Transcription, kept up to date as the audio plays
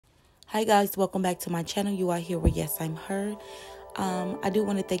Hi guys, welcome back to my channel. You are here with Yes, I'm Her. I do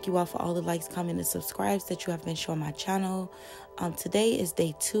want to thank you all for all the likes, comments, and subscribes that you have been showing my channel. Today is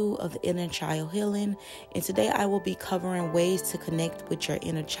day 2 of the inner child healing, and today I will be covering ways to connect with your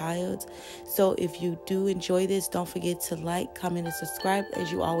inner child. So if you do enjoy this, don't forget to like, comment, and subscribe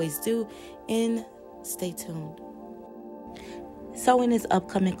as you always do, and stay tuned. So in this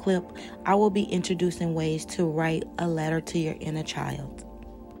upcoming clip, I will be introducing ways to write a letter to your inner child.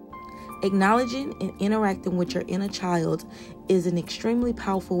 Acknowledging and interacting with your inner child is an extremely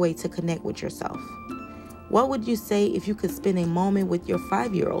powerful way to connect with yourself. What would you say if you could spend a moment with your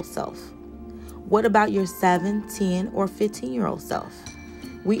 5-year-old self? What about your 7, 10, or 15-year-old self?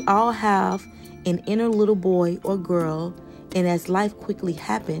 We all have an inner little boy or girl, and as life quickly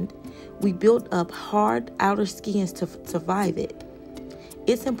happened, we built up hard outer skins to survive it.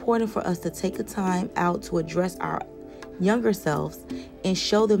 It's important for us to take a time out to address our younger selves and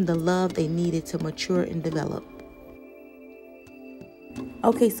show them the love they needed to mature and develop.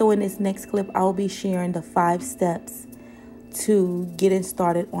 Okay, so in this next clip, I'll be sharing the 5 steps to getting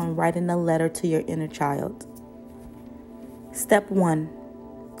started on writing a letter to your inner child. Step 1.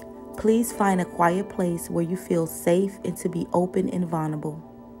 Please find a quiet place where you feel safe and to be open and vulnerable.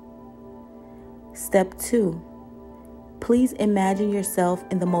 Step 2. Please imagine yourself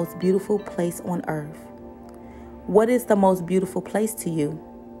in the most beautiful place on earth. What is the most beautiful place to you?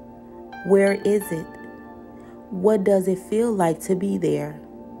 Where is it? What does it feel like to be there?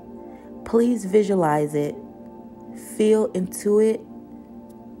 Please visualize it, feel into it,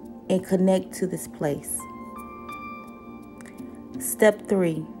 and connect to this place. Step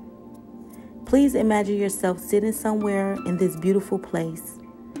 3. Please imagine yourself sitting somewhere in this beautiful place.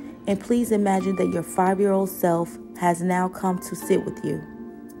 And please imagine that your 5-year-old self has now come to sit with you.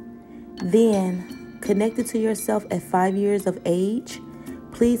 Then, connected to yourself at 5 years of age,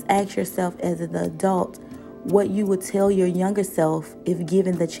 please ask yourself as an adult what you would tell your younger self if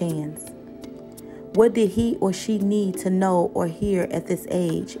given the chance. What did he or she need to know or hear at this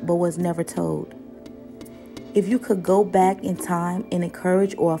age but was never told? If you could go back in time and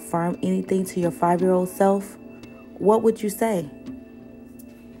encourage or affirm anything to your 5-year-old self, what would you say?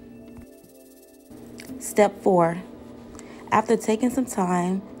 Step 4. After taking some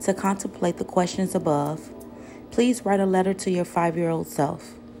time to contemplate the questions above, please write a letter to your 5-year-old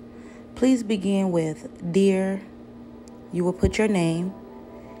self. Please begin with, "Dear," you will put your name,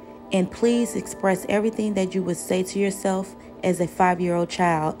 and please express everything that you would say to yourself as a 5-year-old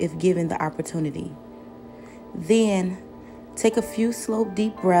child if given the opportunity. Then, take a few slow,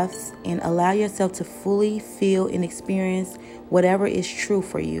 deep breaths and allow yourself to fully feel and experience whatever is true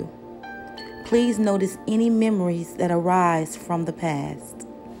for you. Please notice any memories that arise from the past.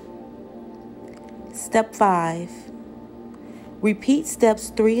 Step 5. Repeat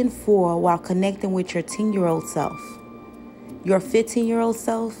steps 3 and 4 while connecting with your 10-year-old self, your 15-year-old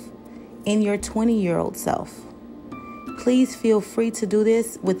self, and your 20-year-old self. Please feel free to do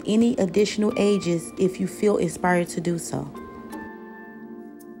this with any additional ages if you feel inspired to do so.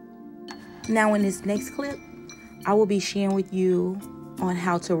 Now in this next clip, I will be sharing with you on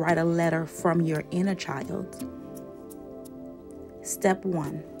how to write a letter from your inner child. Step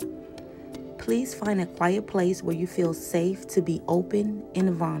 1. Please find a quiet place where you feel safe to be open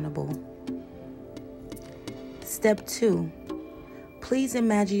and vulnerable. Step 2. Please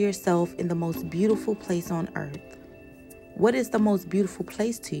imagine yourself in the most beautiful place on earth. What is the most beautiful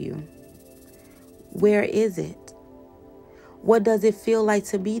place to you? Where is it? What does it feel like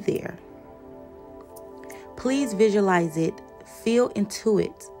to be there? Please visualize it, feel into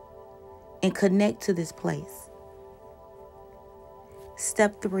it, and connect to this place.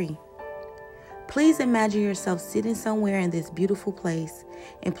 Step 3. Please imagine yourself sitting somewhere in this beautiful place,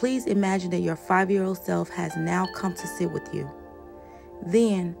 and please imagine that your 5-year-old self has now come to sit with you.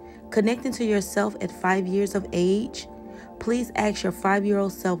 Then, connecting to yourself at 5 years of age, please ask your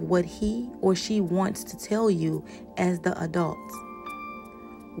 5-year-old self what he or she wants to tell you as the adult.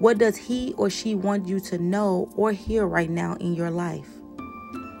 What does he or she want you to know or hear right now in your life?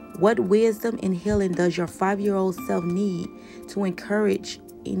 What wisdom and healing does your 5-year-old self need to encourage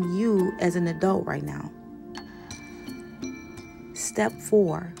in you as an adult right now? Step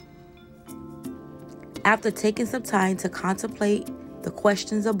 4. After taking some time to contemplate the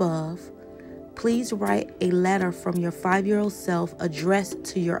questions above, please write a letter from your 5-year-old self addressed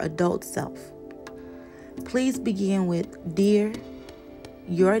to your adult self. Please begin with, "Dear,"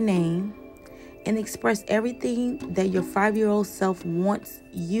 your name, and express everything that your 5-year-old self wants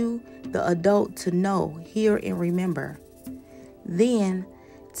you, the adult, to know, hear, and remember. Then,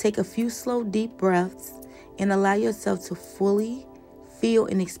 take a few slow, deep breaths and allow yourself to fully feel,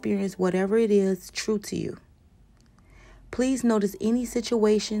 and experience whatever it is true to you. Please notice any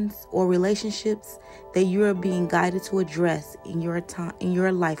situations or relationships that you are being guided to address in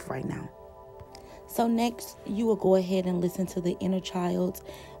your life right now. So next, you will go ahead and listen to the inner child's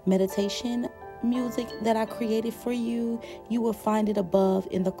meditation music that I created for you. You will find it above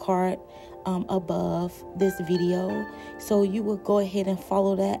in the card above this video. So you will go ahead and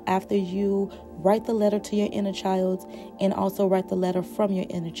follow that after you write the letter to your inner child and also write the letter from your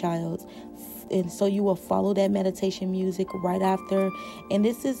inner child. And so you will follow that meditation music right after. And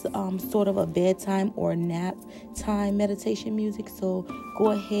this is sort of a bedtime or nap time meditation music. So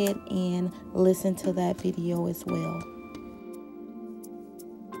go ahead and listen to that video as well.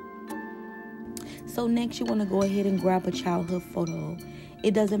 So next, you want to go ahead and grab a childhood photo.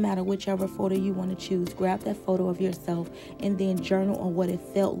 It doesn't matter whichever photo you want to choose. Grab that photo of yourself and then journal on what it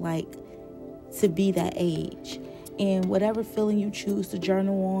felt like to be that age. And whatever feeling you choose to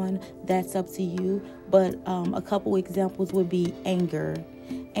journal on, that's up to you. But a couple examples would be anger.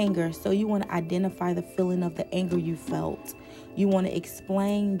 So you want to identify the feeling of the anger you felt. You want to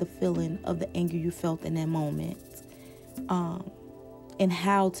explain the feeling of the anger you felt in that moment. And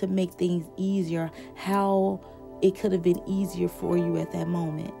how to make things easier, how it could have been easier for you at that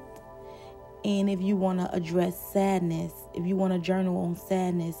moment. And if you want to address sadness, if you want to journal on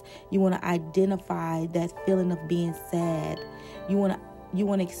sadness, you want to identify that feeling of being sad. You want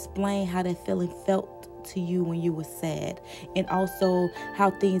to explain how that feeling felt to you when you were sad, and also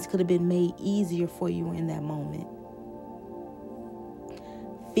how things could have been made easier for you in that moment.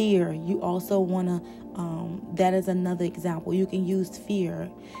 Fear, you also want to, that is another example. You can use fear.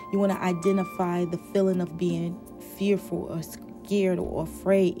 You want to identify the feeling of being fearful or scared or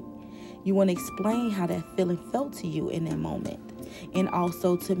afraid. You want to explain how that feeling felt to you in that moment, and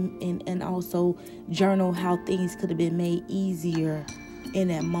also and also journal how things could have been made easier in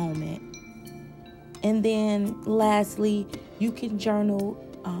that moment. And then lastly, you can journal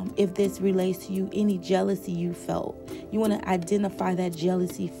if this relates to you, any jealousy you felt. You want to identify that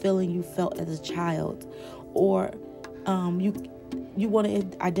jealousy feeling you felt as a child, or you want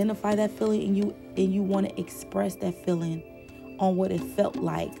to identify that feeling and you want to express that feeling on what it felt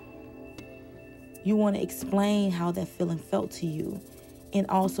like. You want to explain how that feeling felt to you, and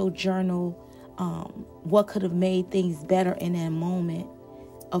also journal what could have made things better in that moment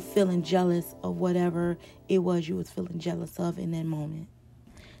of feeling jealous of whatever it was you was feeling jealous of in that moment.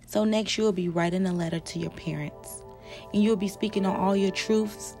 So next, you'll be writing a letter to your parents, and you'll be speaking on all your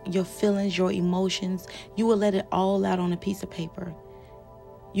truths, your feelings, your emotions. You will let it all out on a piece of paper.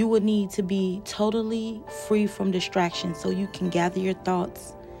 You would need to be totally free from distractions so you can gather your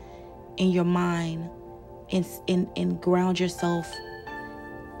thoughts in your mind and ground yourself,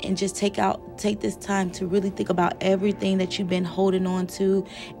 and just take this time to really think about everything that you've been holding on to,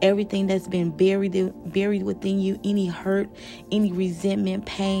 everything that's been buried within you, any hurt, any resentment,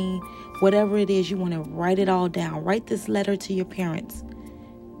 pain, whatever it is. You want to write it all down. Write this letter to your parents.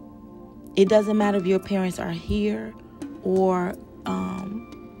 It doesn't matter if your parents are here or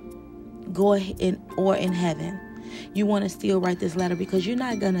in heaven. You want to still write this letter, because you're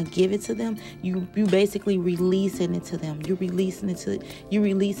not going to give it to them. You basically releasing it to them. You're releasing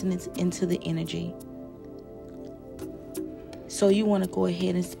it into the energy. So you want to go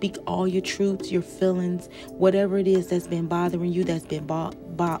ahead and speak all your truths, your feelings, whatever it is that's been bothering you, that's been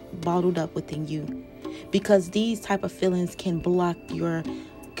bottled up within you. Because these type of feelings can block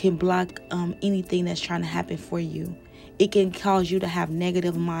anything that's trying to happen for you. It can cause you to have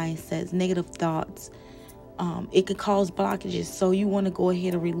negative mindsets, negative thoughts. It could cause blockages. So you want to go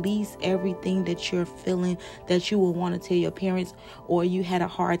ahead and release everything that you're feeling that you will want to tell your parents, or you had a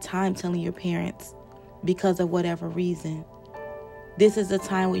hard time telling your parents because of whatever reason. This is a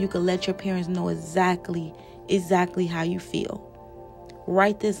time where you can let your parents know exactly how you feel.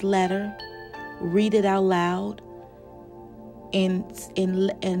 Write this letter, read it out loud, and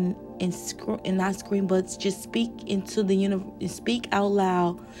not scream, but just speak into the universe. Speak out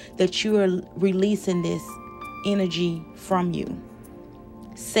loud that you are releasing this energy from you.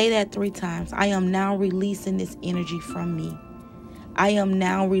 Say that 3 times. I am now releasing this energy from me. I am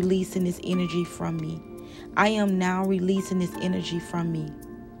now releasing this energy from me. I am now releasing this energy from me.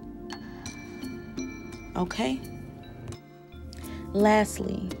 Okay?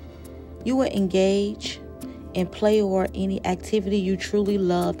 Lastly, you will engage in play or any activity you truly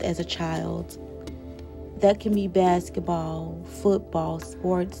loved as a child. That can be basketball, football,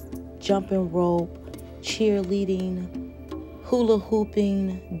 sports, jumping rope, cheerleading, hula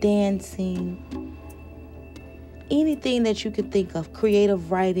hooping, dancing, anything that you can think of,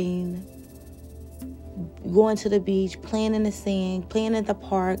 creative writing, going to the beach, playing in the sand, playing at the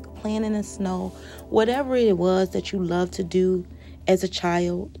park, playing in the snow, whatever it was that you loved to do as a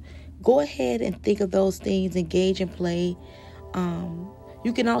child, go ahead and think of those things, engage and play.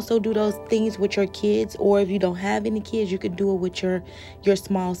 You can also do those things with your kids, or if you don't have any kids, you can do it with your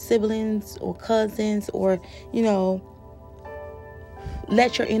small siblings or cousins, or,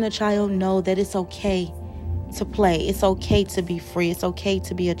 let your inner child know that it's okay to play. It's okay to be free. It's okay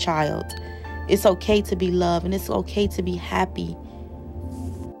to be a child. It's okay to be loved, and it's okay to be happy.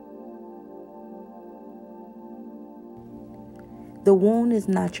 The wound is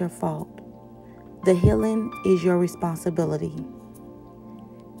not your fault. The healing is your responsibility.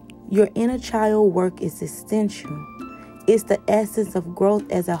 Your inner child work is essential. It's the essence of growth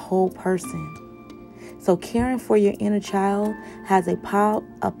as a whole person. So caring for your inner child has a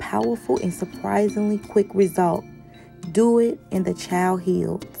powerful and surprisingly quick result. Do it and the child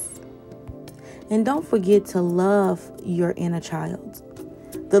heals. And don't forget to love your inner child.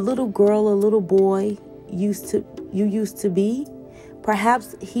 The little girl or little boy you used to be,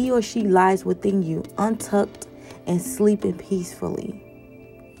 perhaps he or she lies within you, untucked and sleeping peacefully.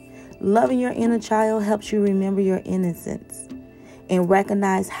 Loving your inner child helps you remember your innocence and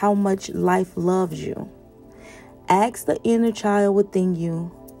recognize how much life loves you. Ask the inner child within you,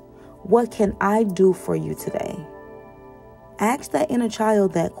 what can I do for you today? Ask that inner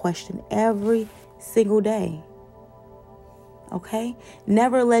child that question every single day. Okay?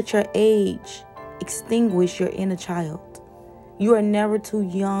 Never let your age extinguish your inner child. You are never too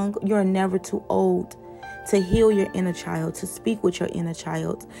young. You are never too old to heal your inner child, to speak with your inner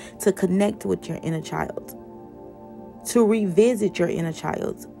child, to connect with your inner child, to revisit your inner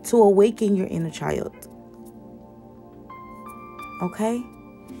child, to awaken your inner child. Okay?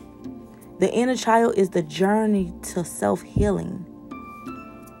 The inner child is the journey to self-healing.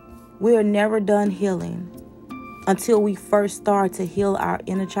 We are never done healing until we first start to heal our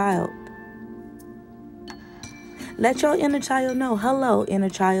inner child. Let your inner child know, hello, inner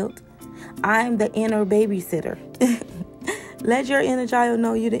child. I'm the inner babysitter. Let your inner child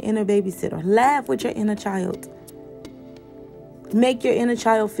know you're the inner babysitter. Laugh with your inner child. Make your inner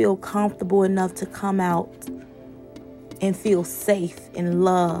child feel comfortable enough to come out and feel safe and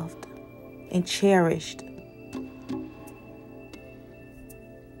loved and cherished.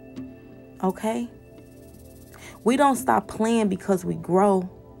 Okay? We don't stop playing because we grow.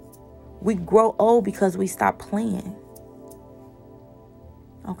 We grow old because we stop playing.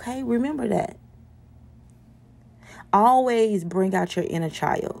 Okay? Remember that. Always bring out your inner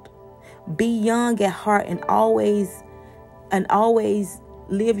child. Be young at heart and always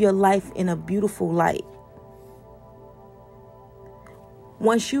live your life in a beautiful light.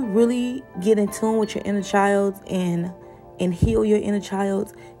 Once you really get in tune with your inner child and heal your inner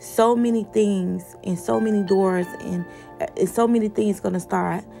child, so many things and so many doors and so many things going to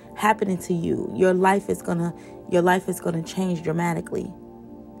start happening to you. Your life is going to change dramatically.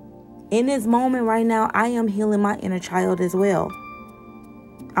 In this moment right now, I am healing my inner child as well.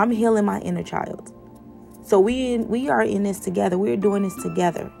 I'm healing my inner child. So we are in this together. We're doing this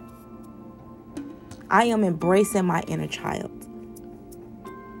together. I am embracing my inner child.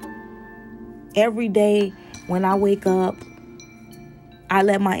 Every day when I wake up, I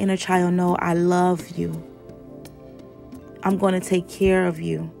let my inner child know I love you. I'm going to take care of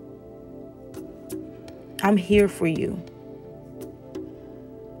you. I'm here for you.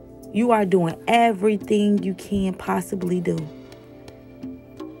 You are doing everything you can possibly do.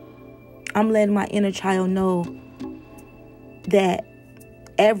 I'm letting my inner child know that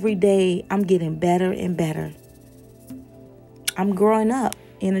every day I'm getting better and better. I'm growing up,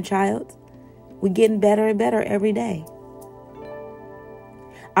 inner child. We're getting better and better every day.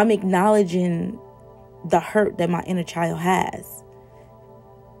 I'm acknowledging the hurt that my inner child has.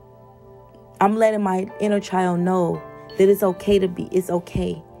 I'm letting my inner child know that it's okay to be. It's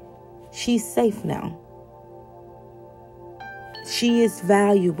okay. She's safe now. She is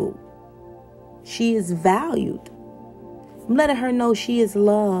valuable. She is valued. I'm letting her know she is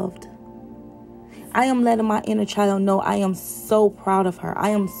loved. I am letting my inner child know I am so proud of her. I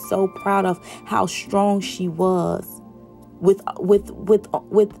am so proud of how strong she was with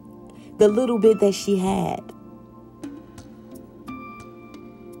the little bit that she had.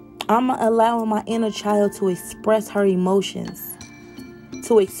 I'm allowing my inner child to express her emotions,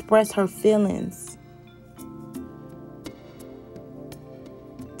 to express her feelings,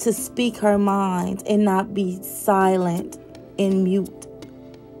 to speak her mind and not be silent and mute.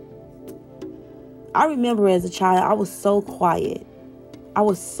 I remember as a child, I was so quiet. I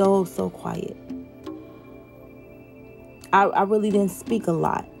was so quiet. I really didn't speak a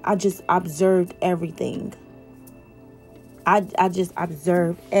lot. I just observed everything. I just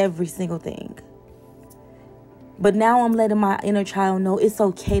observed every single thing. But now I'm letting my inner child know it's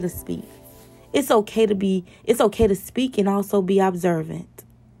okay to speak. It's okay to speak and also be observant.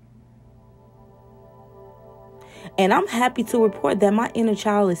 And I'm happy to report that my inner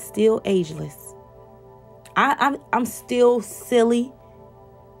child is still ageless. I'm still silly.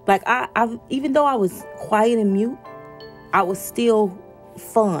 Like I even though I was quiet and mute, I was still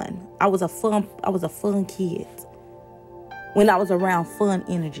fun. I was a fun kid when I was around fun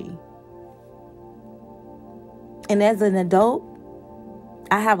energy. And as an adult,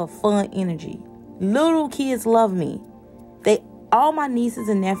 I have a fun energy. Little kids love me. All my nieces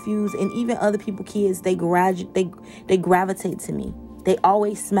and nephews and even other people's kids, they gravitate to me. They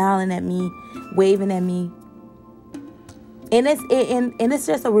always smiling at me, waving at me. And it's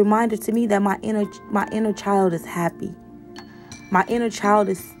just a reminder to me that my inner child is happy. My inner child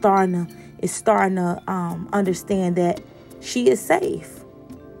is starting to understand that she is safe.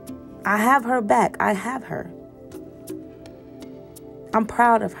 I have her back. I have her. I'm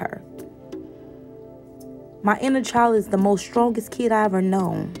proud of her. My inner child is the most strongest kid I ever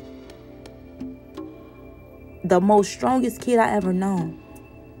known. The most strongest kid I ever known.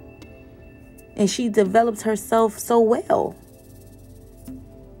 And she develops herself so well.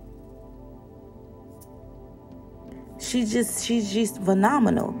 She's just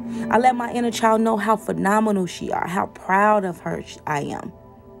phenomenal. I let my inner child know how phenomenal she are, how proud of her I am.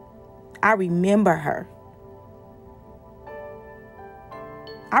 I remember her.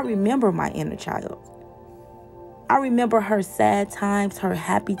 I remember my inner child. I remember her sad times, her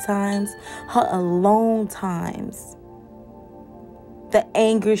happy times, her alone times, the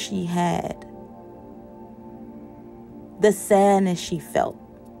anger she had, the sadness she felt.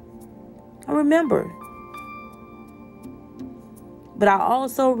 I remember. But I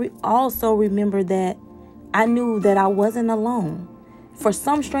also remember that I knew that I wasn't alone. For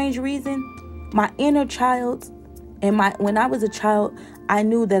some strange reason, my inner child when I was a child, I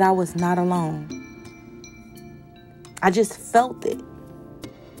knew that I was not alone. I just felt it.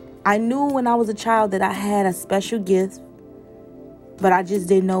 I knew when I was a child that I had a special gift, but I just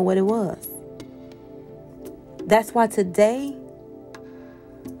didn't know what it was. That's why today,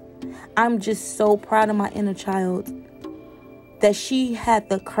 I'm just so proud of my inner child that she had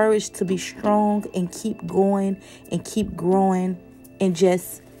the courage to be strong and keep going and keep growing and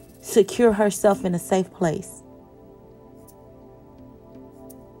just secure herself in a safe place.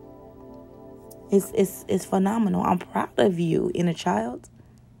 It's phenomenal. I'm proud of you, inner child.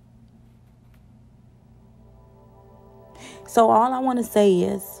 So all I want to say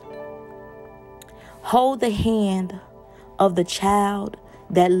is, hold the hand of the child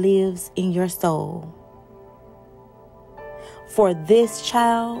that lives in your soul. For this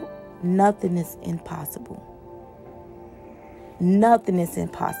child, nothing is impossible. Nothing is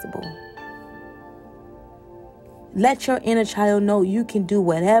impossible. Let your inner child know you can do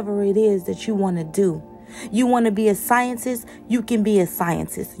whatever it is that you want to do. You want to be a scientist, you can be a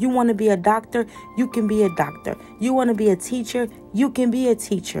scientist. You want to be a doctor, you can be a doctor. You want to be a teacher, you can be a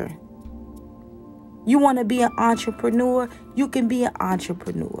teacher. You want to be an entrepreneur, you can be an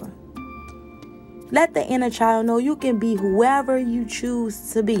entrepreneur. Let the inner child know you can be whoever you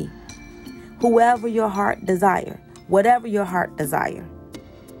choose to be. Whoever your heart desire, whatever your heart desire.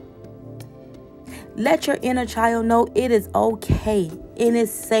 Let your inner child know it is okay and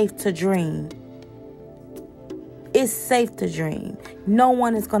it's safe to dream. It's safe to dream. No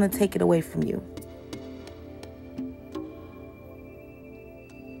one is going to take it away from you.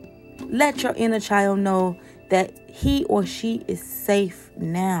 Let your inner child know that he or she is safe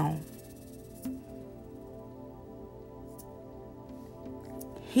now.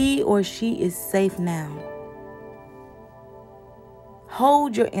 He or she is safe now.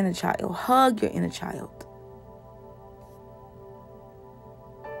 Hold your inner child. Hug your inner child.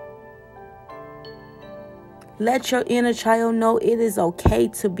 Let your inner child know it is okay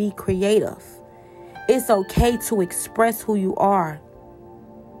to be creative. It's okay to express who you are.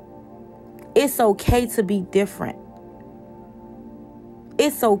 It's okay to be different.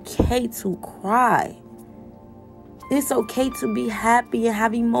 It's okay to cry. It's okay to be happy and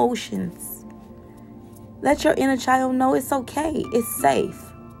have emotions. Let your inner child know it's okay. It's safe.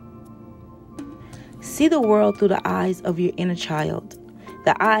 See the world through the eyes of your inner child.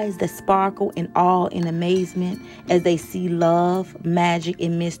 The eyes that sparkle in awe and amazement as they see love, magic,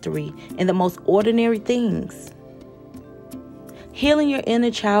 and mystery in the most ordinary things. Healing your inner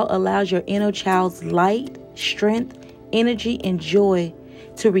child allows your inner child's light, strength, energy, and joy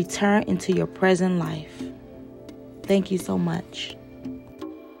to return into your present life. Thank you so much.